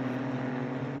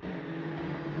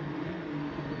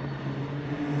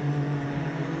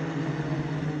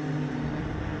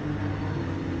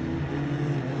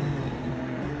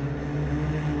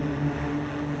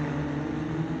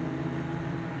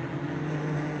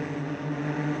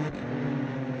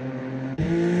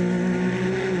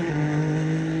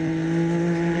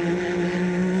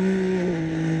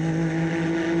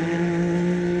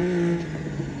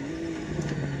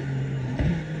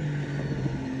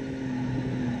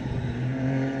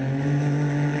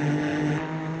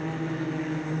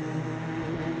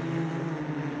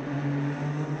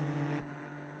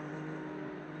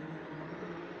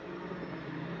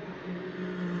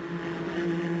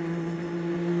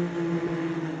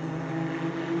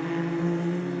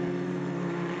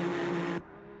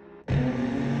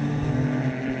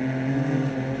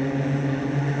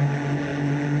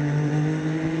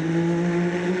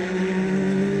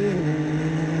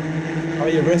 How are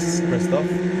your wrists, Christoph?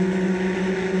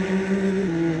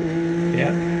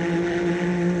 Yeah.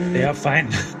 They are fine.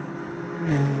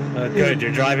 Good,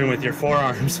 you're driving with your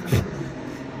forearms.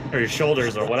 Or your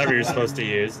shoulders, or whatever you're supposed to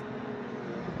use.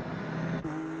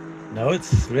 No,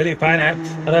 it's really fine. I'm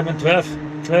at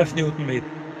 12 Newton meter.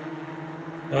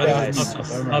 No, Yeah, it's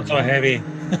not so heavy.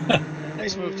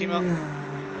 Nice move, Timo.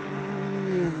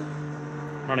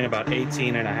 Running about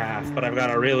 18 and a half, but I've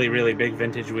got a really, really big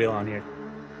vintage wheel on here.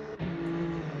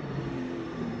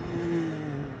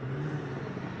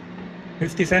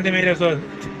 $50 centimeters or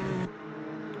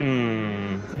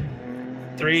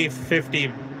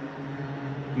 350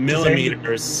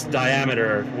 millimeters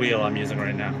diameter wheel I'm using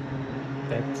right now.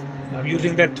 I'm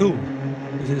using that too.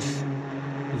 This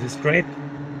is great.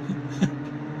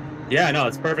 Yeah, no,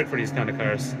 it's perfect for these kind of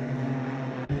cars.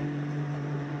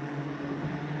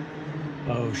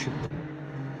 Oh shit.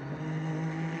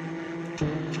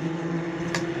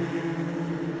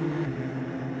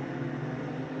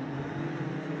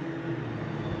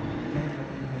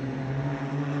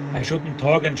 I shouldn't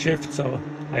talk and shift, so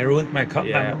I ruined my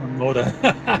motor.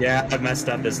 Yeah, I messed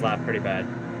up this lap pretty bad.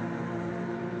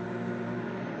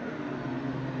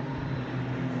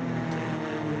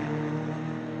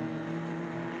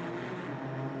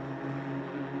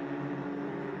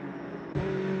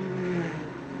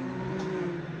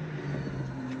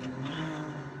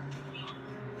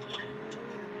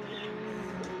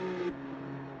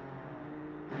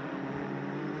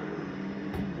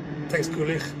 Thanks,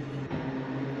 Kulich.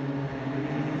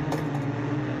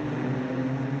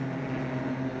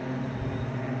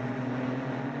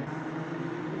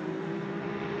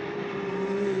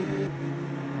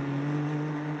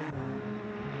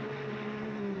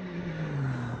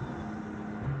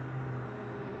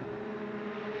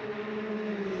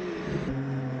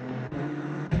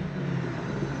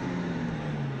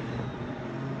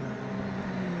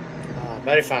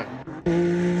 Very fun.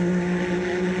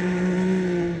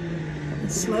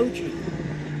 Smoky.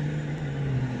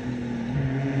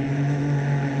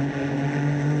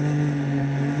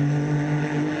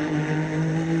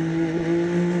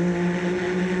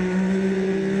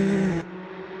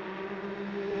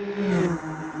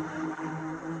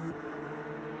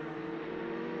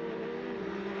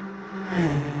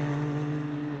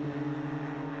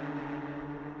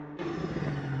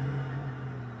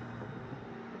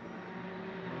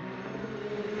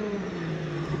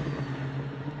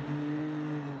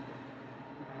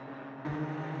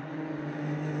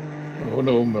 Oh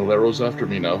no, Malero's after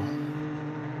me now.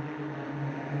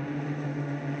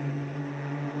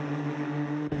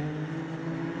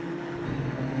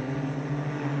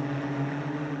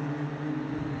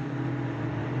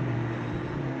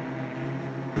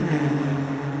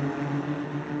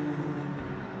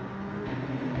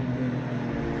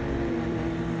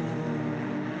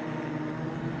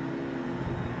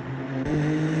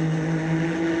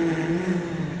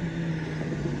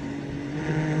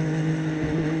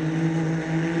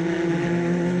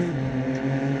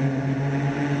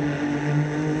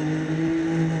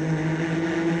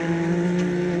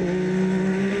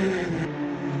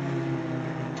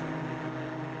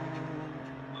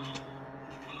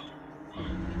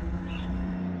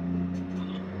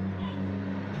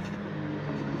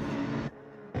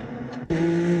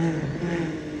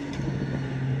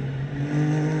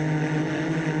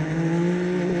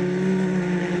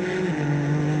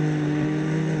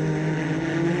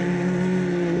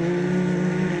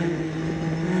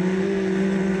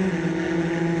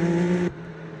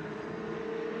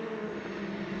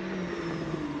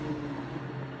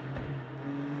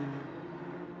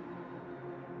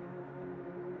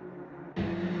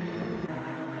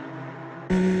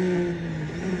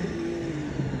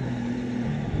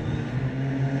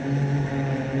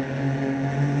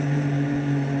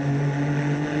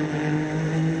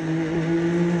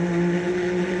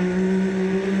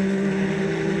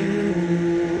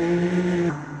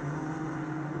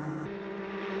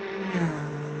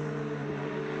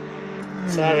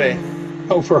 Sorry.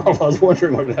 Oh, for all I was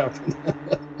wondering what had happened.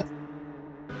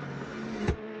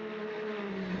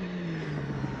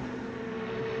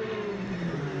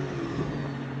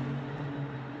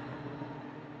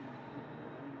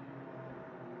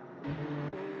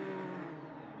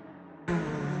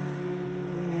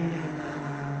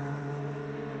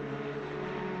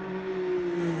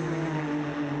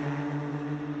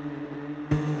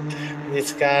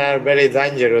 These cars are very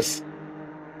dangerous.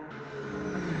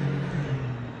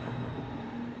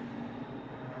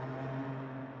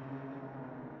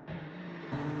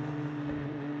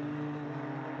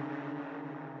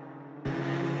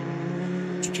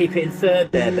 Keep it in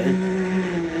third there, Ben.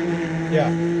 Yeah.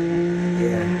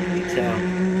 Yeah, you can tell.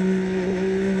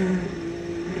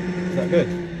 Is that good?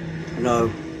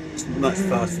 No, it's much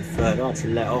faster third. I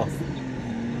actually let off.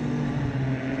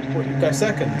 What, you go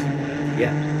second?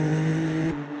 Yeah.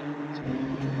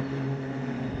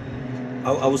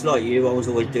 I was like you, I was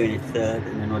always doing it third,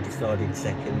 and then I decided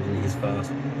second, and it is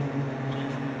fast.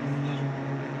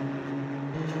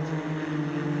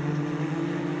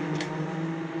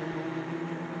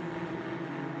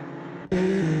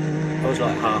 I was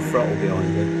like half throttle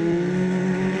behind you.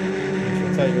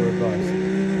 I'll take your advice.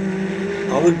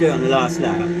 I wouldn't do it on the last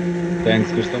lap.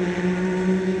 Thanks, Gustav.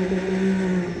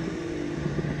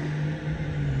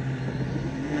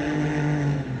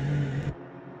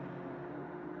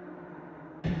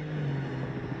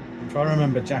 Try to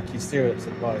remember Jackie Stewart's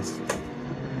advice.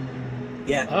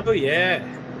 Yeah. Oh yeah.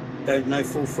 No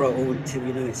full throttle until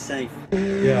you know it's safe.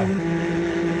 Yeah.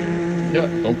 Yeah,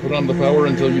 don't put on the power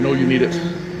until you know you need it.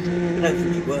 I don't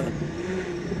think you were.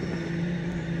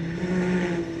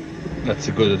 That's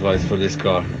a good advice for this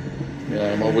car.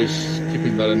 Yeah, I'm always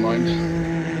keeping that in mind.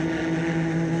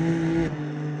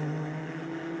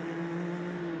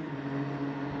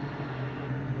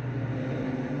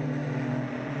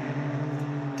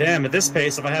 Damn, at this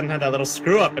pace, if I hadn't had that little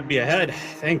screw up, I'd be ahead, I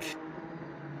think.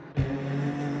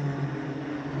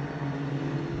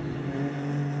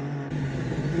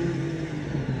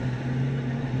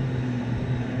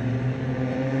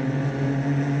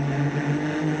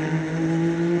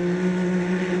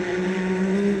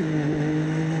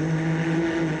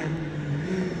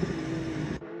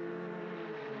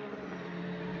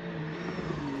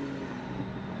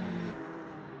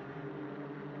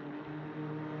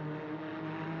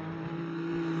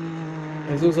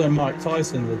 There's also Mike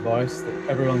Tyson's advice that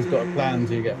everyone's got a plan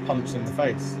until you get punched in the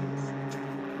face.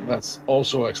 That's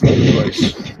also excellent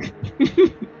advice.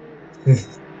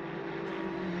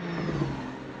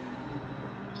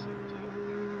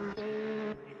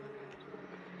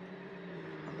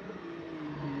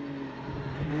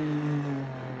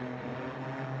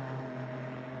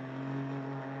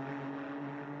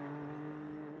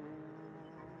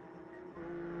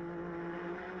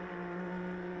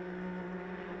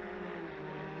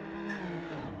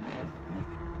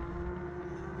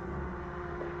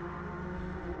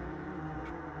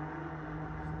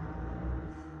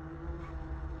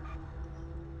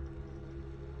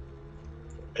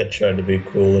 I tried to be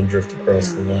cool and drift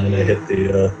across the line. I hit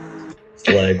the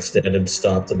flag stand and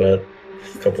stopped about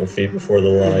a couple feet before the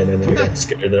line, and I got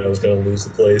scared that I was going to lose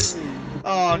the place.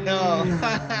 Oh no!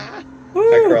 I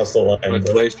crossed the line.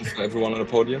 Congratulations to everyone on the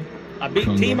podium. I beat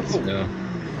Timo.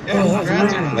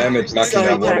 Damn it, Mackie,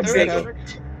 I won better.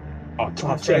 Oh,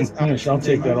 top 10 finish. I'll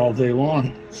take that all day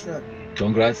long.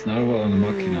 Congrats, Narwhal and the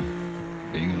Machina.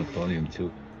 Being on the podium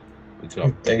too. Good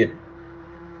job. Thank you.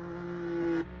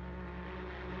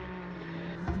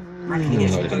 I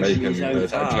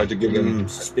tried to give him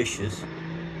suspicious.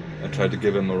 I tried to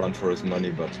give him a run for his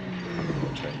money, but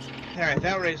no chance. Alright,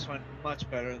 that race went much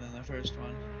better than the first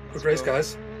one. Good race,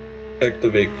 guys.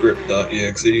 Activate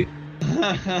grip.exe.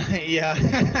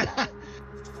 Yeah.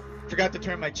 Forgot to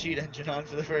turn my cheat engine on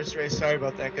for the first race. Sorry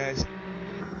about that, guys.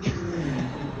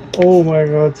 Oh my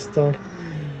god, stuff.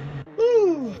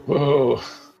 Whoa.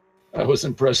 That was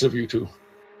impressive, you two.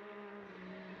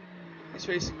 Nice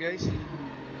racing, guys.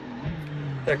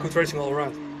 Yeah, good racing all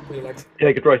around. Really liked it.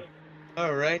 Yeah, good race.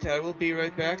 Alright, I will be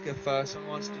right back. If someone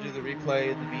wants to do the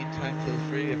replay in the meantime, feel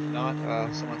free. If not,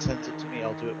 someone sends it to me,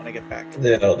 I'll do it when I get back.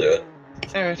 Yeah, I'll do it.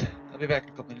 Alright, I'll be back in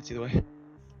a couple minutes either way.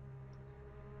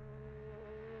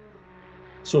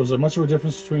 So is there much of a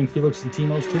difference between Felix and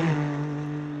Timo's team?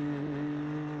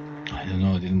 I don't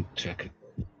know, I didn't check it.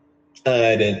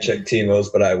 I didn't check Timo's,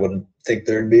 but I wouldn't think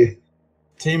there'd be.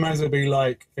 Timo's will be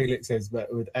like Felix's,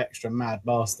 but with extra mad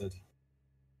bastard.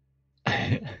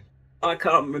 I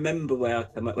can't remember where I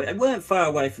came up with. They weren't far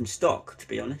away from stock, to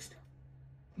be honest.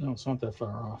 No, it's not that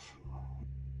far off.